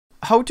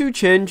how to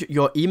change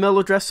your email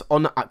address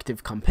on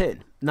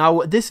ActiveCampaign.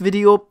 Now, this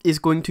video is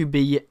going to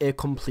be a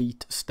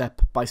complete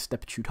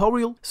step-by-step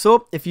tutorial,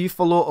 so if you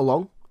follow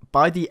along,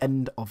 by the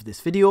end of this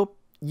video,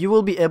 you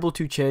will be able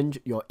to change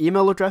your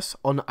email address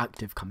on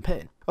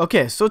ActiveCampaign.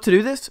 Okay, so to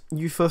do this,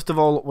 you first of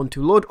all want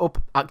to load up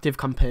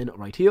ActiveCampaign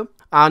right here,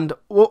 and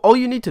all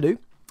you need to do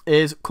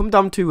is come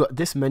down to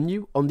this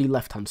menu on the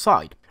left-hand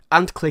side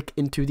and click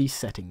into the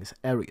settings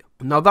area.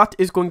 Now that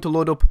is going to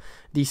load up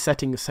the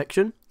settings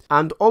section,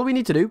 and all we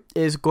need to do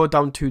is go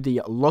down to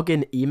the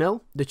login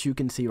email that you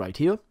can see right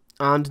here,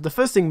 and the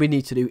first thing we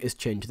need to do is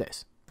change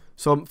this.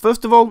 So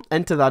first of all,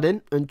 enter that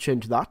in and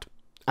change that,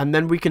 and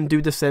then we can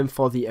do the same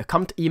for the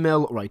account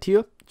email right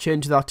here,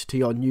 change that to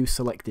your new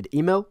selected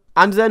email,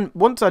 and then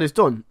once that is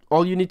done,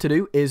 all you need to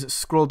do is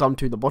scroll down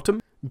to the bottom,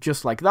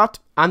 just like that,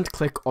 and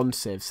click on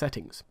Save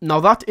Settings. Now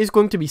that is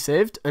going to be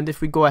saved, and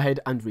if we go ahead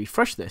and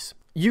refresh this,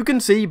 you can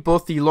see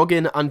both the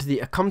login and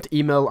the account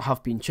email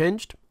have been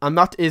changed, and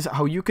that is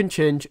how you can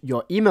change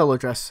your email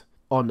address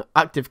on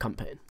ActiveCampaign.